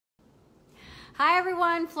Hi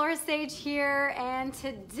everyone, Flora here, and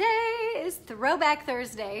today is Throwback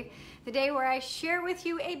Thursday, the day where I share with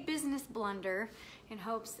you a business blunder in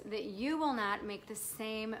hopes that you will not make the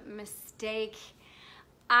same mistake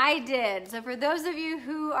I did. So for those of you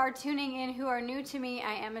who are tuning in who are new to me,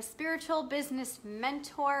 I am a spiritual business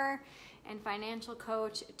mentor and financial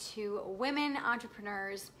coach to women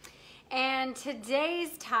entrepreneurs. And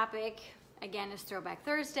today's topic, again, is Throwback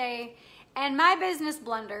Thursday, and my business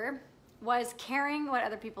blunder was caring what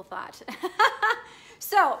other people thought.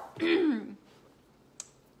 So, in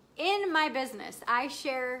my business, I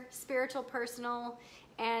share spiritual, personal,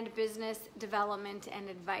 and business development and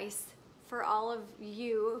advice for all of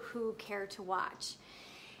you who care to watch.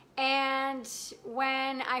 And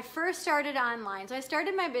when I first started online, so I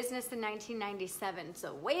started my business in 1997,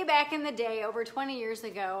 so way back in the day, over 20 years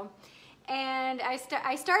ago. And I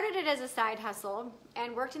started it as a side hustle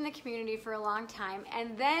and worked in the community for a long time.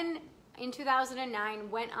 And then in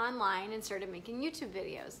 2009, went online and started making YouTube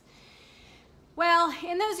videos. Well,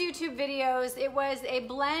 in those YouTube videos, it was a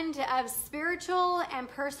blend of spiritual and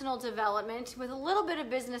personal development with a little bit of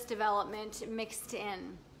business development mixed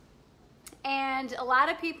in. And a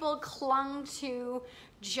lot of people clung to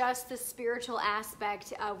just the spiritual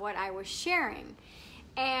aspect of what I was sharing.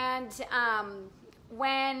 And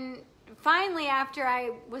when finally, after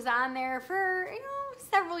I was on there for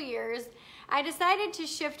several years, I decided to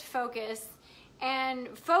shift focus and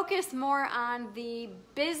focus more on the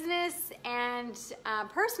business and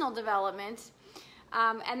personal development.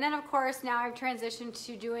 And then, of course, now I've transitioned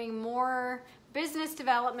to doing more business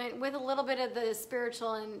development with a little bit of the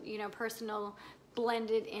spiritual and personal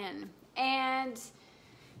blended in. And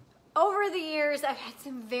over the years, I've had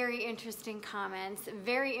some very interesting comments,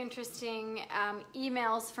 very interesting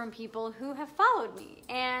emails from people who have followed me.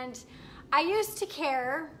 And I used to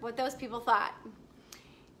care what those people thought,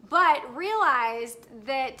 but realized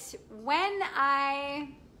that when I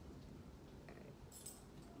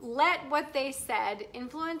let what they said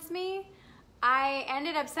influence me, I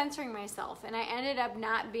ended up censoring myself, and I ended up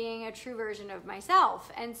not being a true version of myself.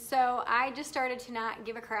 And so I just started to not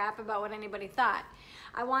give a crap about what anybody thought.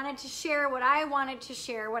 I wanted to share what I wanted to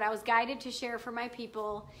share, what I was guided to share for my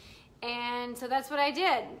people. And so that's what I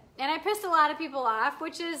did. And I pissed a lot of people off,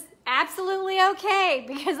 which is absolutely okay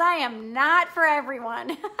because I am not for everyone.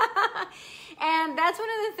 And that's one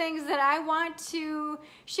of the things that I want to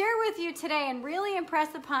share with you today and really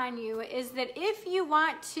impress upon you is that if you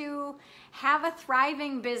want to have a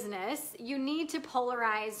thriving business, you need to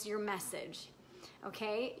polarize your message,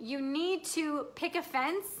 okay? You need to pick a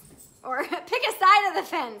fence or pick a side of the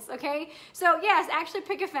fence, okay? So yes, actually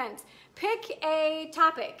pick a fence. Pick a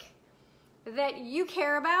topic that you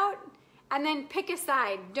care about, and then pick a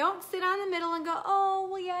side. Don't sit on the middle and go, oh,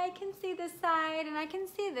 well, yeah, I can see this side and I can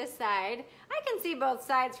see this side. I can see both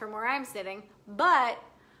sides from where I'm sitting, but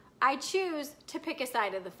I choose to pick a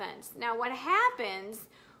side of the fence. Now, what happens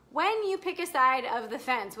when you pick a side of the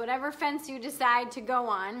fence, whatever fence you decide to go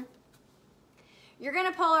on, you're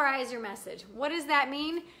gonna polarize your message. What does that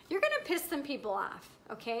mean? You're gonna piss some people off,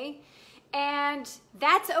 okay? And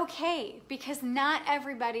that's okay because not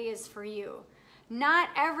everybody is for you. Not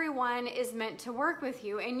everyone is meant to work with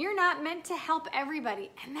you, and you're not meant to help everybody,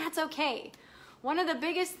 and that's okay. One of the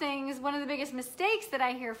biggest things, one of the biggest mistakes that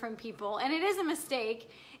I hear from people, and it is a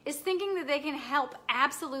mistake, is thinking that they can help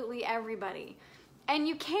absolutely everybody. And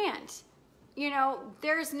you can't.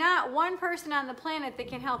 There's not one person on the planet that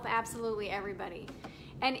can help absolutely everybody.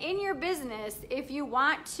 And in your business, if you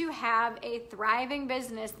want to have a thriving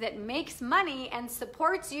business that makes money and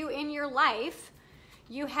supports you in your life,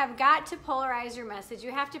 you have got to polarize your message.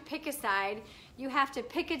 You have to pick a side. You have to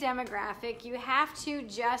pick a demographic. You have to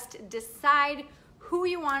just decide who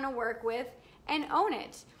you want to work with and own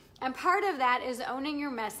it. And part of that is owning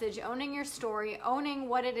your message, owning your story, owning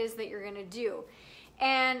what it is that you're going to do.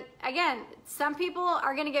 And again, some people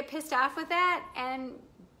are going to get pissed off with that and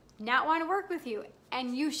not want to work with you.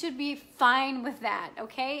 And you should be fine with that,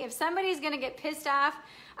 okay? If somebody's gonna get pissed off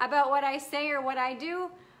about what I say or what I do,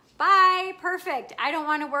 bye, perfect. I don't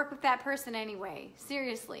wanna work with that person anyway,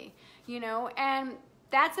 seriously, And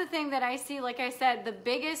that's the thing that I see, like I said, the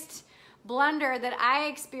biggest blunder that I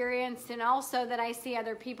experienced and also that I see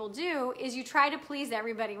other people do is you try to please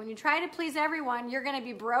everybody. When you try to please everyone, you're gonna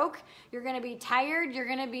be broke, you're gonna be tired, you're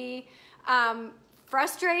gonna be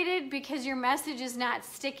frustrated because your message is not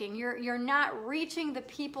sticking. You're not reaching the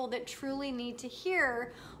people that truly need to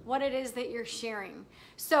hear what it is that you're sharing.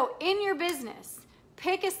 So in your business,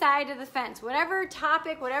 pick a side of the fence. Whatever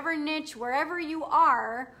topic, whatever niche, wherever you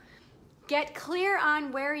are, get clear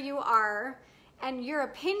on where you are and your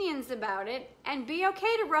opinions about it, and be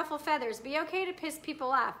okay to ruffle feathers, be okay to piss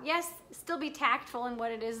people off. Yes, still be tactful in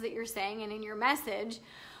what it is that you're saying and in your message,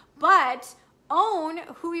 but own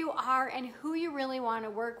who you are and who you really want to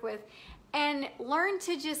work with, and learn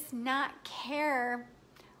to just not care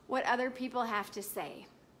what other people have to say,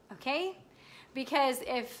 okay? Because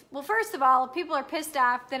well, first of all, if people are pissed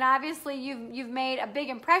off, then obviously you've made a big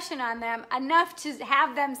impression on them, enough to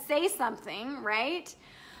have them say something, right?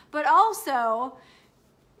 But also,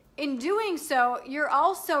 in doing so, you're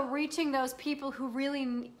also reaching those people who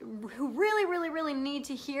really need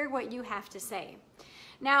to hear what you have to say.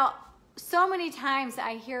 Now, so many times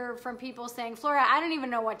I hear from people saying, Flora, I don't even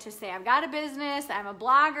know what to say. I've got a business, I'm a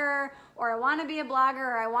blogger, or I want to be a blogger,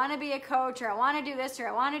 or I want to be a coach, or I want to do this, or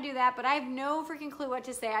I want to do that, but I have no freaking clue what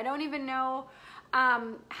to say. I don't even know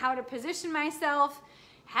how to position myself.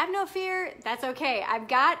 Have no fear, that's okay. I've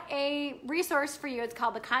got a resource for you. It's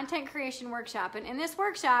called the Content Creation Workshop. And in this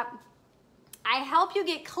workshop, I help you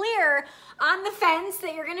get clear on the fence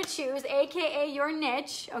that you're gonna choose, AKA your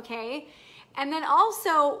niche, okay? And then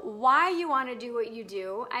also why you wanna do what you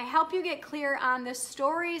do. I help you get clear on the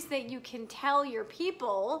stories that you can tell your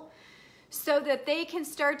people so that they can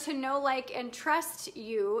start to know, like, and trust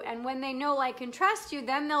you. And when they know, like, and trust you,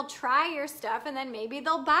 then they'll try your stuff, and then maybe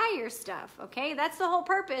they'll buy your stuff, okay? That's the whole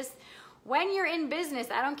purpose. When you're in business,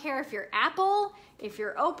 I don't care if you're Apple, if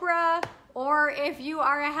you're Oprah, or if you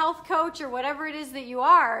are a health coach or whatever it is that you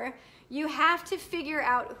are, you have to figure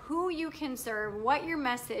out who you can serve, what your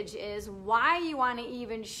message is, why you want to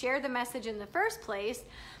even share the message in the first place,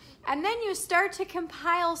 and then you start to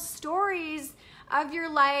compile stories of your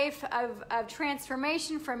life, of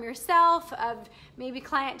transformation from yourself, of maybe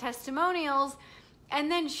client testimonials,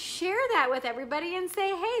 and then share that with everybody and say,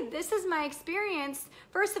 hey, this is my experience.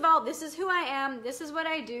 First of all, this is who I am, this is what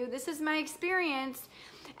I do, this is my experience.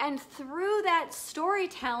 And through that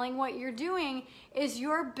storytelling, what you're doing is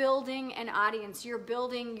you're building an audience, you're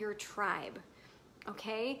building your tribe,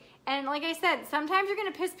 okay? And like I said, sometimes you're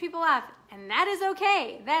gonna piss people off, and that is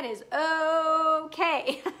okay. That is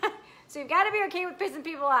okay. So you've got to be okay with pissing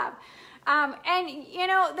people off. And you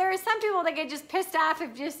know, there are some people that get just pissed off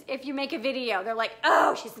if you make a video. They're like,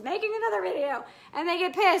 oh, she's making another video, and they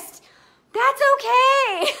get pissed. That's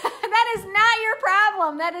okay. That is not your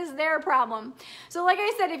problem. That is their problem. So like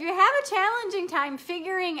I said, if you have a challenging time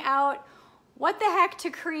figuring out what the heck to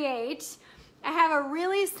create, I have a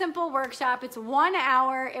really simple workshop. It's 1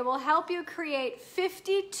 hour. It will help you create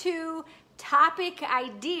 52 topic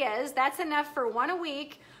ideas. That's enough for one a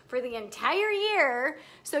week for the entire year.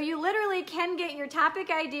 So you literally can get your topic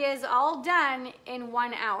ideas all done in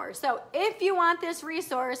 1 hour. So if you want this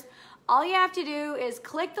resource, all you have to do is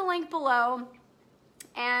click the link below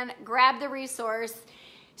and grab the resource.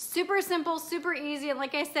 Super simple, super easy. And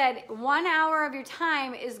like I said, 1 hour of your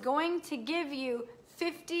time is going to give you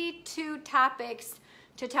 52 topics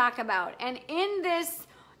to talk about. And in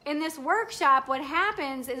this workshop, what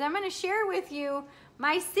happens is I'm going to share with you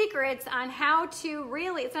my secrets on how to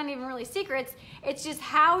really, it's not even really secrets, it's just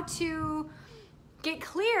how to get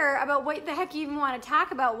clear about what the heck you even want to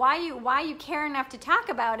talk about, why you care enough to talk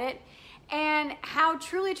about it, and how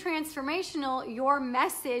truly transformational your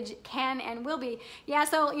message can and will be. Yeah,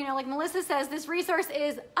 so, you know, like Melissa says, this resource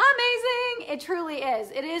is amazing. It truly is.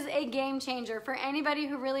 It is a game changer for anybody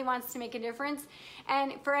who really wants to make a difference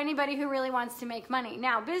and for anybody who really wants to make money.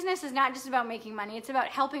 Now, business is not just about making money. It's about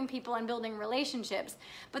helping people and building relationships.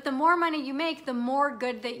 But the more money you make, the more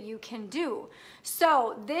good that you can do.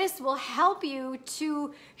 So this will help you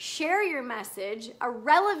to share your message, a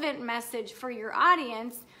relevant message for your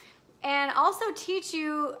audience, and also teach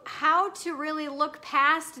you how to really look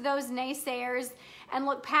past those naysayers and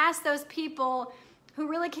look past those people who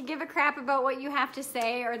really could give a crap about what you have to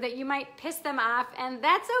say or that you might piss them off, and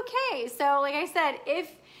that's okay. So like I said,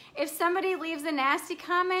 if somebody leaves a nasty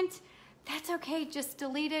comment, that's okay, just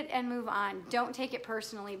delete it and move on. Don't take it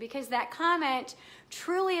personally, because that comment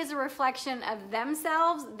truly is a reflection of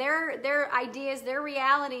themselves, their ideas, their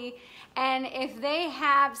reality, and if they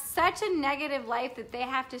have such a negative life that they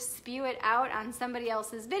have to spew it out on somebody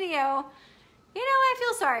else's video, you know, I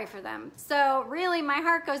feel sorry for them. So really, my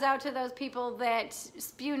heart goes out to those people that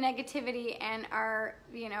spew negativity and are,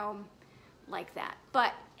 you know, like that.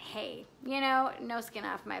 But hey, you know, no skin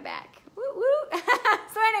off my back. Woo woo.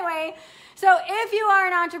 So anyway, so if you are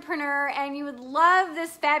an entrepreneur and you would love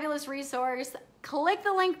this fabulous resource, click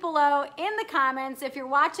the link below in the comments. If you're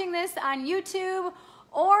watching this on YouTube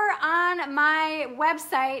or on my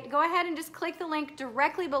website, go ahead and just click the link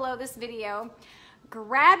directly below this video.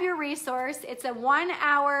 Grab your resource. It's a 1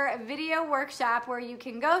 hour video workshop where you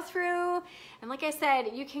can go through, and like I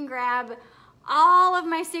said, you can grab all of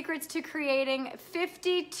my secrets to creating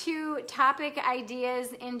 52 topic ideas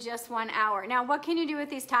in just 1 hour. Now, what can you do with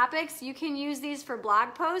these topics? You can use these for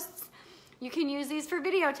blog posts. You can use these for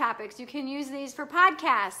video topics. You can use these for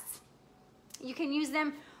podcasts. You can use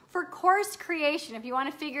them for course creation if you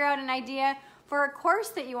want to figure out an idea for a course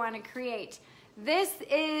that you want to create. This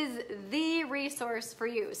is the resource for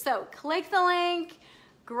you. So click the link,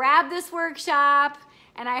 grab this workshop,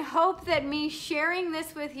 and I hope that me sharing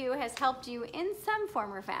this with you has helped you in some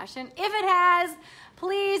form or fashion. If it has,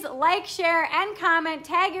 please like, share, and comment.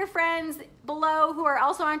 Tag your friends below who are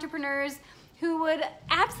also entrepreneurs who would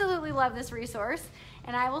absolutely love this resource.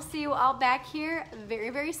 And I will see you all back here very,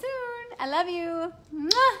 very soon. I love you.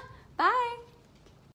 Mwah! Bye.